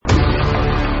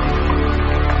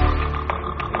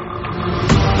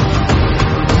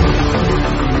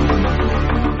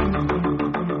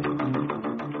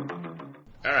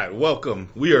welcome.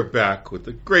 We are back with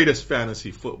the greatest fantasy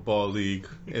football league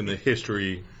in the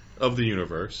history of the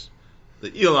universe, the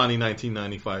Iolani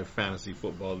 1995 Fantasy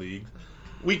Football League.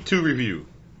 Week 2 review,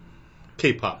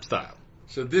 K-pop style.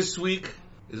 So this week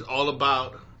is all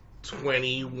about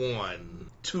 21.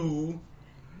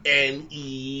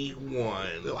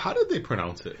 2-NE-1. How did they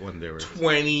pronounce it when they were...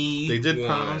 21. They did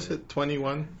pronounce it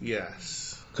 21?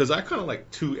 Yes. Because I kind of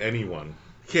like 2-NE-1.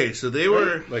 Okay, so they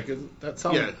were... Like, that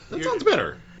sounds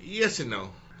better. Yes and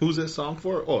no. Who's this song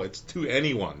for? Oh, it's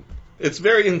 2-NE-1. It's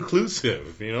very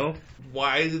inclusive, you know?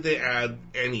 Why did they add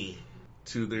any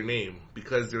to their name?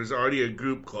 Because there was already a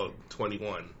group called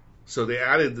 21. So they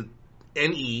added the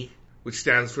NE, which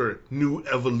stands for New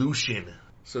Evolution.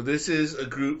 So this is a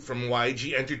group from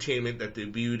YG Entertainment that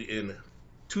debuted in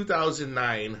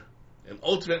 2009 and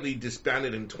ultimately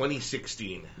disbanded in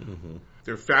 2016. Mm-hmm.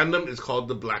 Their fandom is called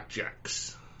the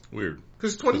Blackjacks. Weird.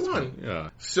 Because 21. Yeah.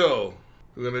 So,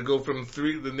 we're going to go from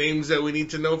the names that we need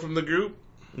to know from the group.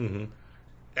 Mm-hmm.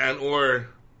 And or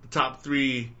the top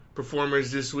 3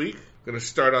 performers this week. Going to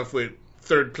start off with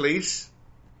third place,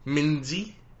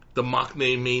 Minzy, the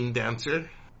Maknae main dancer.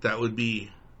 That would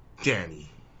be Danny.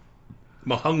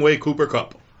 Mahungwe Cooper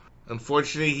Cup.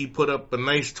 Unfortunately, he put up a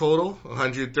nice total,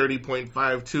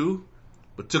 130.52,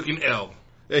 but took an L.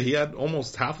 Yeah, he had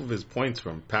almost half of his points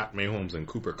from Pat Mahomes and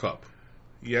Cooper Cup.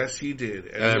 Yes, he did.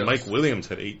 And Mike Williams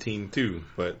had 18 too,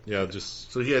 but yeah,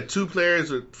 just... So he had 2 players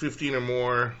with 15 or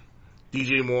more,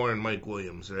 DJ Moore and Mike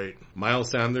Williams, right? Miles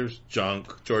Sanders,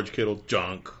 junk. George Kittle,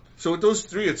 junk. So with those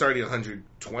 3, it's already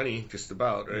 120, just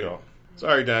about, right? Yeah.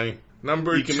 Sorry, Danny.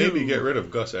 Number 2. You can maybe get rid of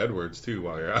Gus Edwards too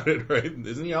while you're at it, right?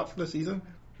 Isn't he out for the season?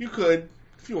 You could,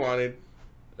 if you wanted.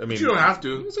 I mean, but you don't have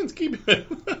to. Since keep it.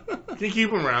 You can keep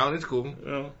him around. It's cool.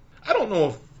 Yeah. I don't know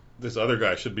if this other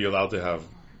guy should be allowed to have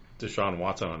Deshaun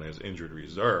Watson on his injured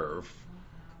reserve.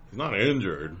 He's not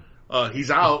injured.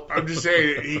 He's out. I'm just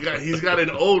saying he's got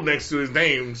an O next to his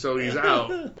name, so he's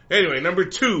out. Anyway, number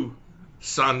 2,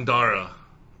 Sandara,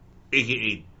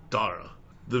 aka Dara,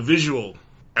 the visual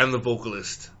and the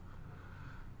vocalist.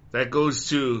 That goes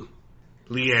to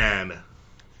Leanne.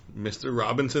 Mr.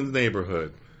 Robinson's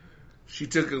Neighborhood. She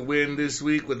took a win this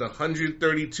week with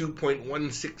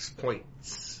 132.16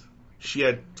 points. She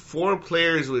had 4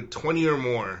 players with 20 or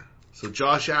more. So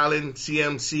Josh Allen,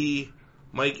 CMC,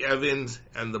 Mike Evans,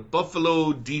 and the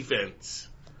Buffalo defense.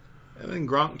 And then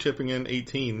Gronk chipping in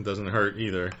 18 doesn't hurt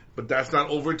either. But that's not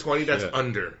over 20, that's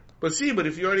under. But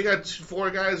if you already got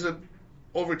 4 guys with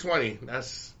over 20,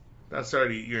 that's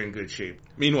already, you're in good shape.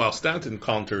 Meanwhile, Stanton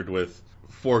countered with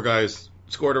 4 guys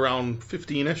scored around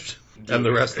 15-ish, and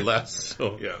the rest less.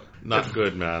 So, yeah. Not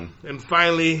good, man. And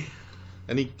finally...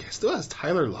 And he still has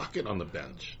Tyler Lockett on the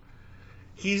bench.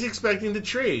 He's expecting to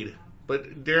trade,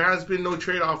 but there has been no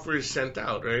trade offers sent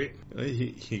out, right?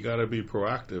 He got to be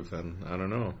proactive, and I don't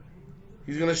know.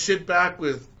 He's going to sit back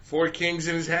with 4 kings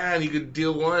in his hand. He could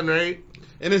deal 1, right?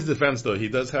 In his defense, though, he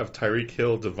does have Tyreek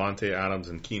Hill, Devontae Adams,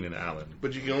 and Keenan Allen.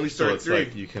 But you can only start 3.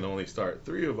 Like you can only start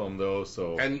 3 of them, though.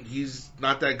 So and he's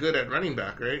not that good at running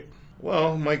back, right?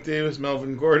 Well, Mike Davis,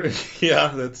 Melvin Gordon, yeah,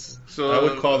 that's. So I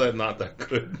would call that not that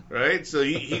good, right? So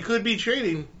he could be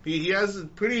trading. He has a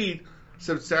pretty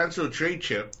substantial trade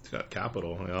chip. He's got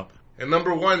capital, yeah. And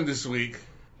number 1 this week,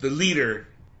 the leader,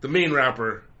 the main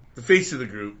rapper, the face of the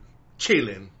group,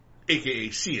 Chaylin, aka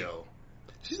CL.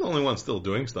 She's the only one still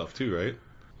doing stuff too, right?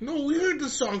 No, we heard the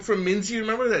song from Minzy.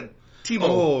 Remember that? Timo.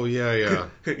 Oh, yeah.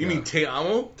 You mean Te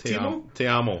Amo? Te Amo.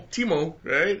 Timo,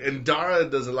 right? And Dara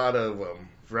does a lot of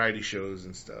variety shows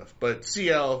and stuff. But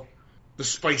CL, the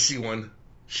spicy one,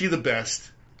 she the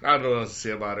best. I don't know what else to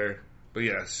say about her. But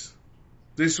yes,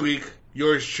 this week,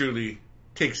 yours truly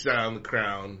takes down the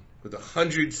crown with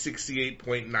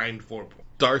 168.94 points.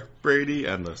 Darth Brady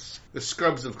and the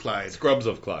Scrubs of Clyde.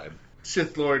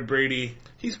 Sith Lord Brady.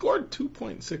 He scored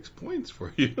 2.6 points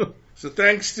for you. So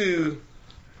thanks to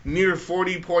near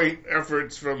 40-point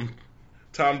efforts from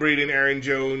Tom Brady and Aaron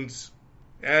Jones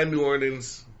and New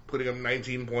Orleans, putting up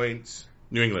 19 points.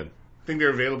 New England. I think they're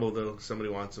available, though. Somebody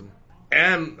wants them.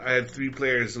 And I had 3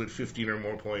 players with 15 or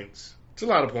more points. It's a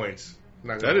lot of points.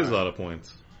 That is a lot of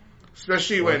points.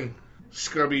 Especially when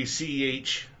Scrubby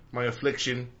CEH, my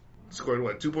affliction, scored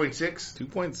what, 2.6?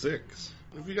 2.6.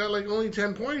 If you got only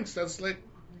 10 points, that's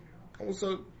almost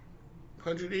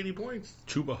 180 points.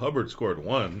 Chuba Hubbard scored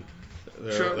 1.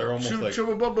 They're almost like...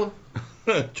 Chubba Bubba.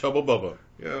 Chubba Bubba.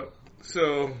 Yeah.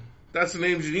 So, that's the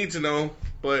names you need to know,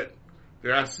 but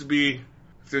there has to be,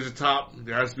 if there's a top,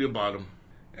 there has to be a bottom.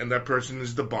 And that person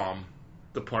is the bomb.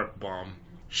 The park bomb.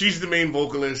 She's the main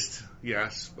vocalist,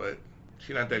 yes, but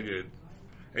she's not that good.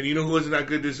 And you know who wasn't that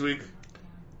good this week?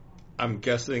 I'm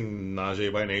guessing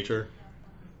Najee by nature.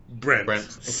 Brent.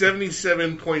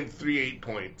 77.38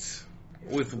 points.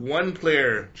 With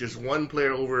just one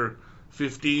player over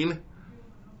 15.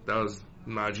 That was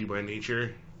Najee by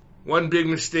nature. One big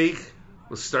mistake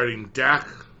was starting Dak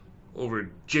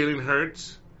over Jalen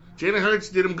Hurts. Jalen Hurts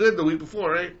did him good the week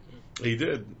before, right? He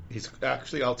did. He's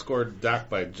actually outscored Dak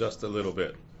by just a little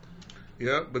bit.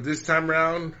 Yeah, but this time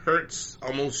around, Hurts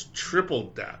almost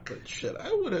tripled Dak. But shit,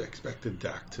 I would have expected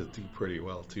Dak to do pretty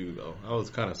well too, though. I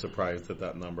was kind of surprised at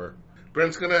that number.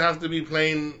 Brent's gonna have to be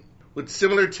playing with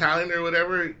similar talent or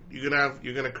whatever. You're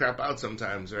gonna crap out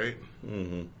sometimes, right?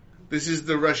 Mm-hmm. This is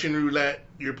the Russian roulette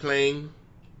you're playing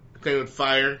with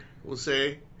fire. We'll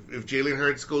say if Jalen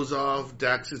Hurts goes off,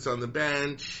 Dak sits on the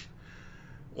bench,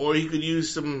 or he could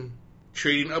use some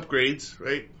trading upgrades,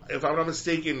 right? If I'm not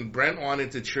mistaken, Brent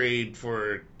wanted to trade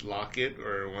for Lockett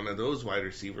or one of those wide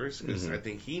receivers because I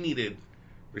think he needed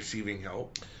receiving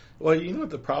help. Well, you know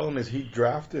what the problem is? He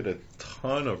drafted a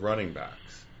ton of running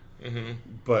backs,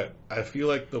 but I feel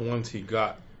like the ones he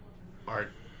got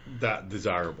aren't that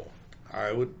desirable.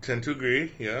 I would tend to agree,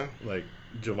 yeah. Like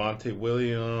Javonte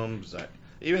Williams,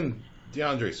 even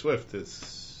DeAndre Swift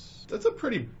that's a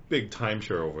pretty big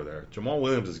timeshare over there. Jamal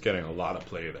Williams is getting a lot of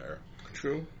play there.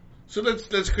 True. So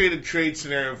let's create a trade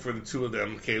scenario for the two of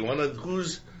them. Okay,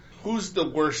 who's the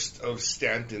worst of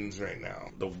Stanton's right now?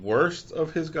 The worst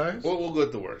of his guys? Well, we'll go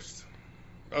with the worst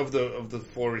of the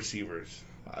four receivers.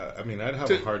 I mean, I'd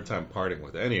have a hard time parting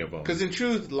with any of them. Because in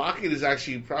truth, Lockett is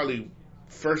actually probably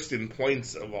first in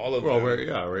points of all of them.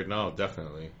 Well, right now,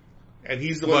 definitely. And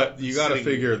he's the one. But you got to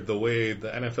figure the way the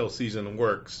NFL season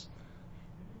works,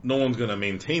 no one's going to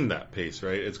maintain that pace,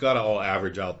 right? It's got to all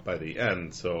average out by the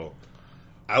end. So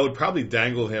I would probably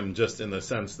dangle him just in the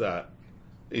sense that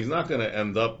he's not going to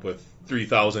end up with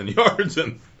 3,000 yards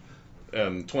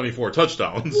and 24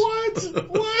 touchdowns.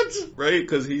 What? Right?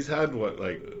 Because he's had,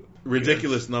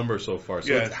 ridiculous numbers so far.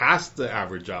 So it has to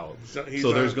average out.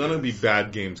 So there's going to be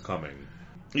bad games coming.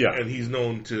 Yeah. And he's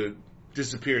known to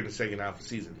disappear in the second half of the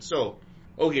season. So,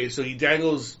 okay, so he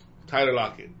dangles Tyler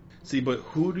Lockett. See, but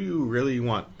who do you really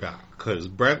want back? Because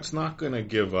Brent's not going to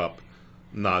give up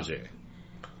Najee.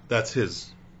 That's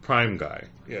his prime guy.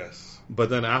 Yes. But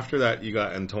then after that, you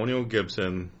got Antonio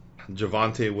Gibson,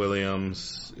 Javonte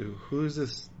Williams. Who's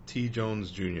this T.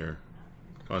 Jones Jr.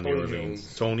 on New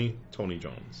Orleans? Tony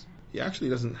Jones. He actually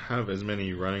doesn't have as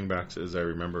many running backs as I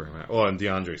remember him. And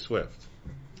DeAndre Swift.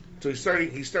 So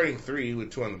he's starting three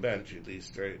with two on the bench at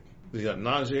least, right? You got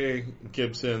Najee,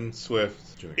 Gibson,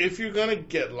 Swift. Jr. If you're gonna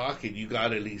get Lockett, you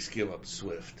gotta at least give up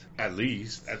Swift, at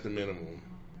least at the minimum.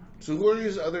 So who are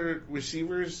his other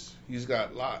receivers? He's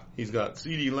got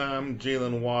CeeDee Lamb,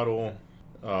 Jalen Waddle,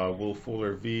 Will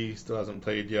Fuller V still hasn't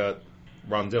played yet.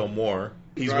 Rondale Moore.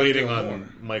 He's waiting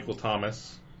on Michael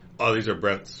Thomas. Oh, these are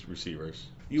Brent's receivers.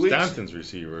 Stanton's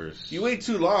receivers. You wait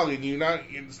too long, and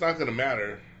it's not gonna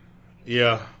matter.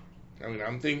 Yeah. I mean,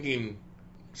 I'm thinking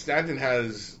Stanton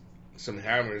has some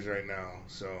hammers right now,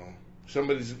 so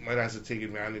somebody might have to take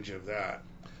advantage of that.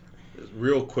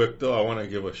 Real quick, though, I want to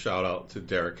give a shout-out to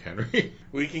Derrick Henry.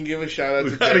 We can give a shout-out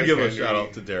to Derrick Henry. We've got to give a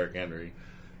shout-out to Derrick Henry.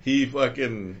 He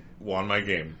fucking won my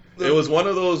game. It was one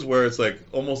of those where it's like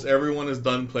almost everyone is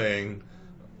done playing.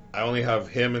 I only have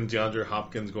him and DeAndre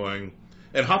Hopkins going.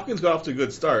 And Hopkins got off to a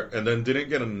good start and then didn't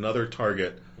get another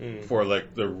target for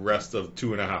the rest of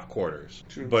 2.5 quarters.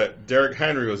 True. But Derrick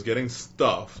Henry was getting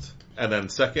stuffed. And then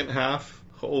second half,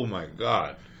 oh my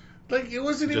God. It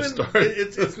wasn't even.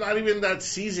 It's not even that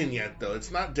season yet, though. It's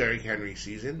not Derrick Henry's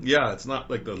season. Yeah, it's not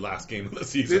the last game of the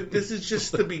season. This is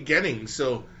just the beginning.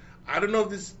 So I don't know if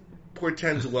this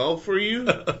portends well for you.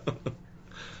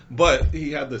 But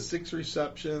he had the 6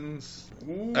 receptions.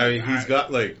 Ooh, I mean, he's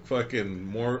got fucking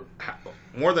more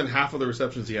than half of the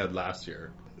receptions he had last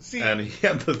year. And he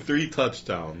had the 3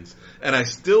 touchdowns. And I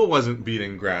still wasn't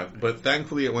beating Grant, but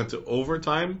thankfully it went to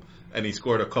overtime. And he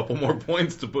scored a couple more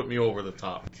points to put me over the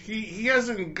top. He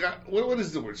hasn't got what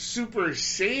is the word? Super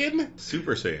Saiyan?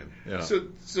 Super Saiyan, yeah.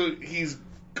 So he's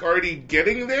already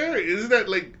getting there? Isn't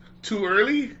that too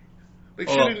early?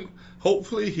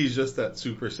 Hopefully he's just at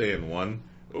Super Saiyan 1.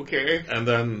 Okay. And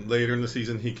then later in the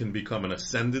season he can become an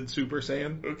ascended Super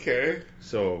Saiyan. Okay.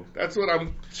 So that's what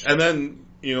I'm. And then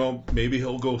maybe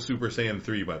he'll go Super Saiyan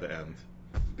 3 by the end.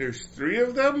 There's 3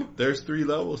 of them? There's 3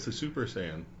 levels to Super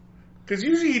Saiyan. Because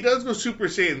usually he does go Super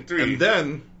Saiyan 3. And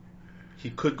then he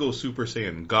could go Super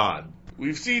Saiyan God.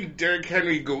 We've seen Derrick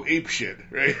Henry go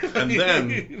apeshit, right? And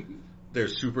then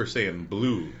there's Super Saiyan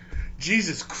Blue.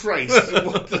 Jesus Christ.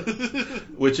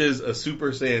 Which is a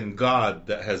Super Saiyan God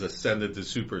that has ascended to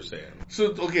Super Saiyan.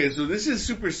 So this is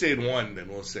Super Saiyan 1, then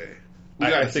we'll say.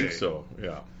 I think so,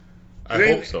 yeah.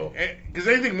 I hope so. Because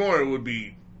anything more would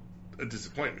be a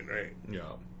disappointment, right? Yeah.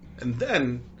 And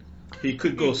then he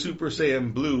could go Super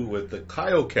Saiyan Blue with the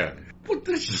Kaioken. What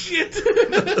the shit?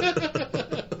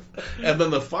 And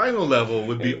then the final level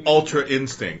would be Ultra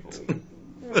Instinct.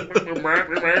 But,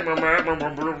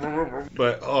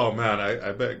 oh man,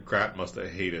 I bet Grat must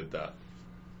have hated that.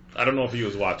 I don't know if he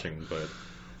was watching, but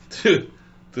to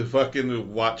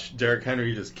fucking watch Derrick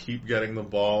Henry just keep getting the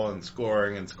ball and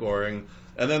scoring.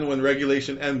 And then when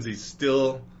regulation ends, he's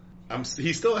still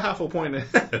half a point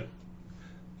ahead.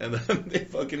 And then they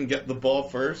fucking get the ball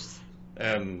first,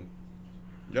 and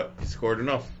yep, he scored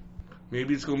enough.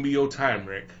 Maybe it's gonna be your time,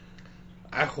 Rick.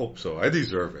 I hope so. I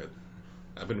deserve it.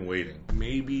 I've been waiting.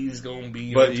 Maybe he's gonna be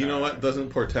your But time. you know what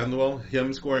doesn't portend well?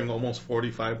 Him scoring almost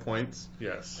 45 points.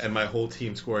 Yes. And my whole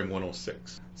team scoring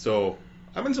 106. So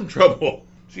I'm in some trouble.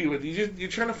 See, you're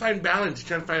trying to find balance. You're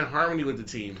trying to find harmony with the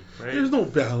team, right? There's no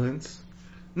balance.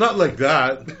 Not like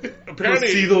that. Apparently,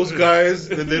 see those guys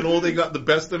and they know they got the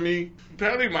best of me.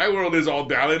 Apparently my world is all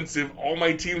balanced. If all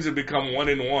my teams have become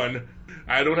 1-1,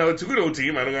 I don't have a 2-0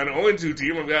 team. I don't got an 0-2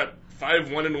 team. I've got 5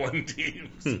 1-1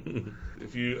 teams.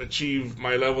 If you achieve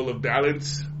my level of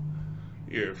balance,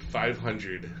 you're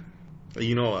 500.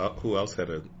 You know who else had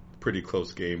a pretty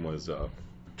close game was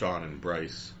John and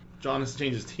Bryce. John has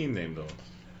changed his team name though.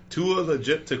 Tua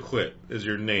legit to quit is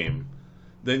your name.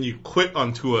 Then you quit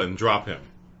on Tua and drop him.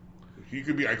 He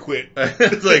could be I quit.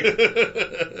 It's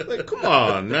like come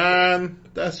on, man.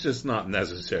 That's just not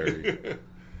necessary.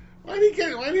 Why did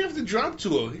he have to drop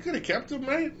Tua? He could have kept him,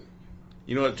 right?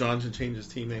 You know what John should change his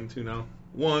team name to now?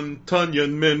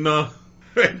 2-ne1.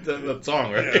 Right, that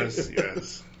song, right?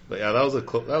 Yes. But yeah, that was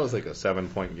like a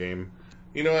 7-point game.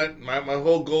 You know what? My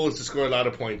whole goal is to score a lot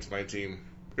of points. My team.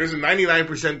 There's a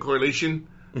 99% correlation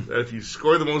that if you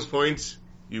score the most points,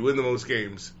 you win the most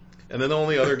games. And then the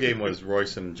only other game was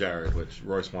Royce and Jared, which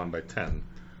Royce won by 10.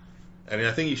 And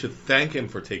I think you should thank him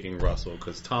for taking Russell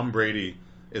because Tom Brady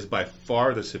is by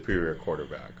far the superior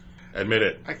quarterback. Admit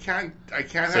it. I can't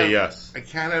Say have, yes. I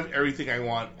can't have everything I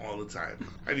want all the time.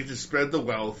 I need to spread the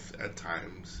wealth at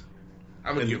times.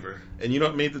 I'm a giver. And you know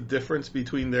what made the difference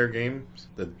between their games?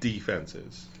 The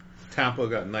defenses. Tampa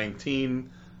got 19,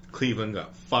 Cleveland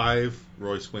got 5,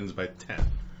 Royce wins by 10.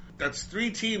 That's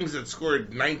 3 teams that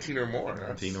scored 19 or more.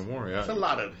 19 or more, yeah. That's a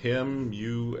lot of him,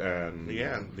 you, and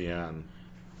Leanne.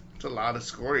 It's a lot of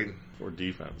scoring. For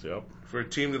defense, yep. For a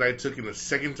team that I took in the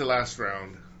second to last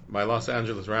round. My Los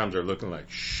Angeles Rams are looking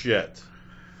like shit.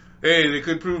 Hey, they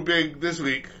could prove big this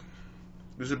week.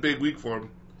 This is a big week for them.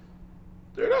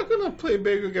 They're not going to play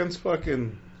big against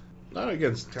not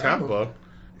against Tampa.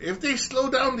 If they slow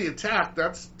down the attack,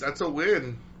 that's a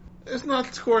win. It's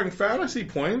not scoring fantasy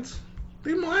points.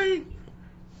 They might.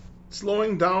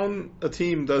 Slowing down a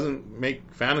team doesn't make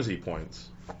fantasy points.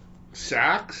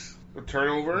 Sacks? Or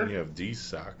turnover? You have these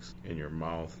sacks in your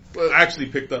mouth. But I actually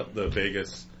picked up the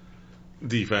Vegas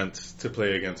defense to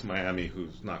play against Miami,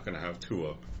 who's not going to have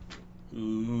Tua.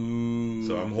 Ooh.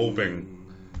 So I'm hoping,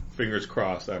 fingers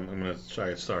crossed, I'm going to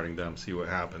try starting them, see what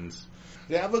happens.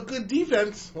 They have a good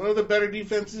defense. One of the better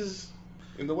defenses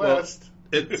in the West.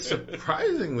 Well, it's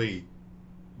surprisingly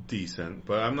decent,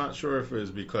 but I'm not sure if it was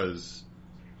because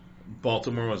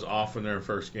Baltimore was off in their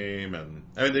first game, and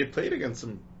I mean they played against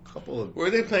some couple of. Where are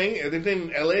they playing? Are they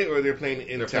playing in LA or are they playing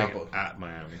in Tampa? Playing at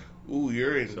Miami. Ooh,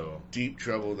 you're in deep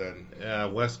trouble then. Yeah,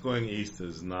 West going east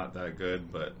is not that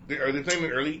good, but Are they playing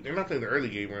the early? They're not playing the early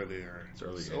game, are they? It's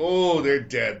early game. Oh, they're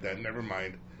dead then. Never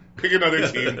mind. Pick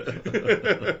another team.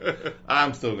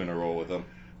 I'm still gonna roll with them.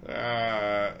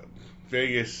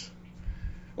 Vegas.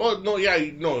 Well, no,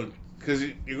 because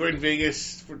you're going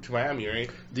Vegas to Miami, right?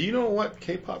 Do you know what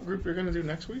K-pop group you're gonna do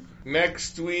next week?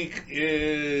 Next week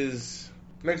is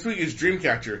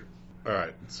Dreamcatcher. All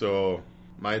right, so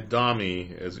my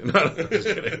Dami is not. I'm just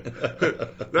kidding.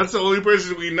 That's the only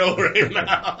person we know right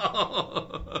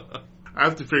now. I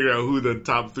have to figure out who the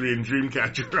top 3 in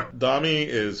Dreamcatcher are. Dami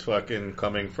is fucking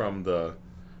coming from the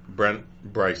Brent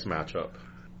Bryce matchup.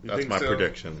 That's my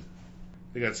prediction.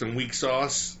 They got some weak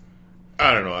sauce.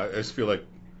 I don't know. I just feel like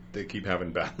they keep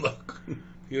having bad luck.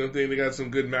 You don't think they got some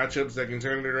good matchups that can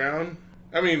turn it around?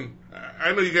 I mean,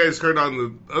 I know you guys heard on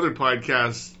the other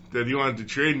podcast that you wanted to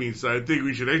trade me, so I think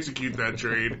we should execute that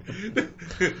trade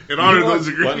and honor those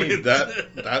agreements.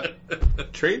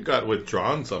 That trade got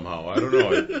withdrawn somehow. I don't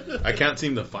know. I can't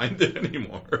seem to find it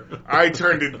anymore. I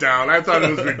turned it down. I thought it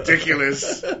was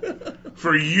ridiculous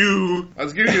for you. I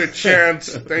was giving you a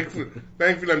chance. Thankfully,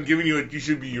 I'm giving you it. You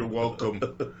should be your welcome.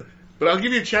 But I'll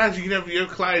give you a chance. You can have your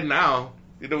Clyde now.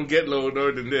 You don't get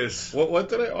lower than this. What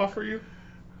did I offer you?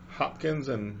 Hopkins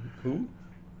and who?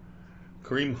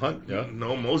 Kareem Hunt, yeah.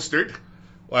 No, Mostert.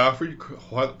 Well, I offered you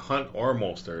Hunt or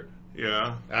Mostert.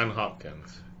 Yeah. And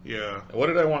Hopkins. Yeah. What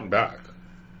did I want back?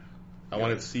 I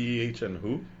wanted CEH and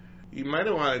who? You might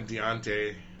have wanted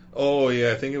Deontay. Oh,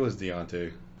 yeah, I think it was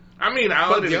Deontay. I mean,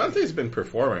 But Deontay's been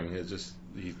performing. It's just,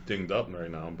 he's dinged up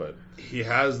right now, but he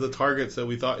has the targets that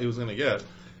we thought he was going to get.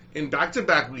 In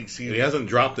back-to-back weeks, he hasn't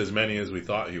dropped as many as we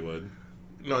thought he would.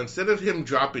 No, instead of him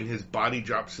dropping, his body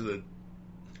drops to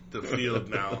the field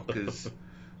now. Because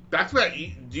back-to-back,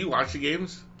 do you watch the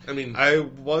games? I mean, I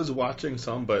was watching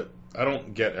some, but I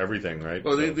don't get everything, right?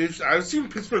 Well, I've seen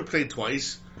Pittsburgh play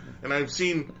twice, and I've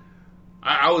seen.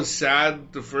 I was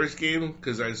sad the first game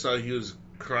because I saw he was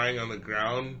crying on the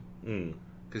ground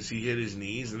because he hit his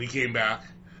knees, and he came back.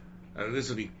 And this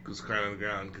one he was crying on the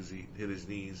ground because he hit his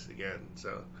knees again.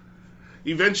 So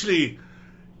eventually,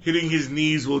 hitting his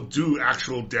knees will do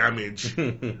actual damage.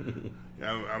 I'm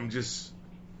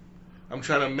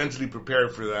trying to mentally prepare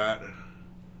for that.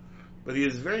 But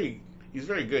he's very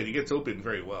good. He gets open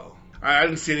very well. I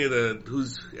didn't see any of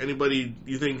anybody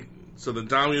you think. So the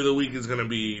Dommy of the week is going to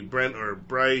be Brent or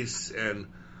Bryce, and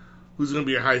who's going to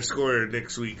be a high scorer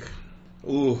next week?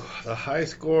 Ooh, the high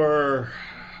scorer,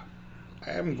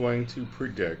 I am going to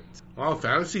predict. Well,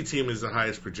 fantasy team is the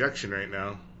highest projection right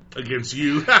now against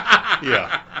you.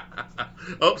 Yeah.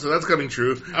 Oh, so that's coming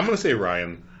true. I'm going to say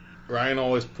Ryan. Ryan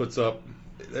always puts up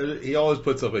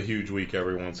a huge week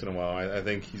every once in a while. I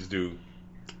think he's due.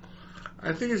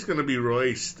 I think it's going to be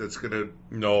Royce that's going to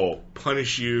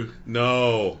punish you.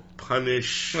 No.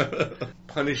 Punish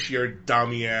your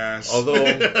dummy ass. Although,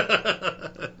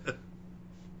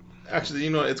 actually,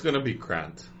 it's going to be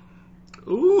Grant.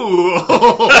 Ooh.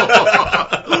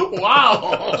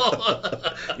 Wow.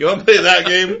 You want to play that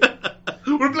game?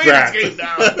 We're playing this game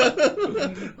now.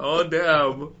 Oh,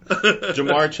 damn.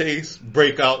 Jamar Chase,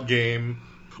 breakout game.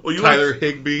 Well, Tyler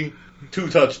Higbee, 2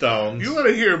 touchdowns. You want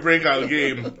to hear a breakout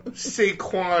game?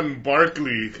 Saquon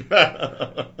Barkley,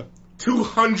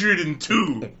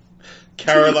 202.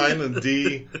 Carolina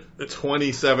D,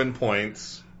 27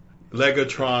 points.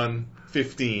 Legatron,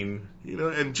 15.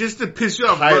 And just to piss you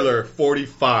off, Tyler,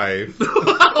 45.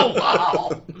 Oh,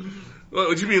 wow.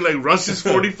 What you mean, like Russ is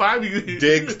 45?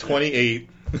 Diggs, 28.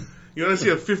 You want to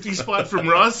see a 50 spot from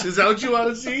Russ? Is that what you want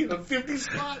to see? A 50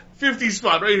 spot? 50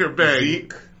 spot right here, bang.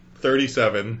 Zeke,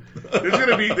 37. There's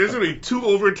gonna be 2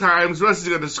 overtimes. Russ is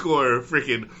gonna score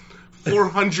freaking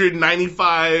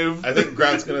 495. I think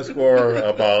Grant's gonna score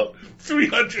about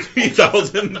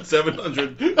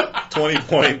 3,720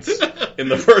 points in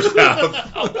the first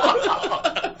half.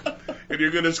 And you're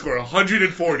gonna score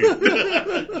 140.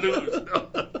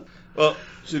 Well,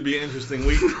 should be an interesting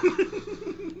week.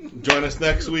 Join us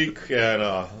next week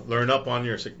and learn up on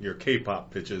your K-pop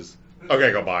pitches.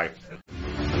 Okay, goodbye.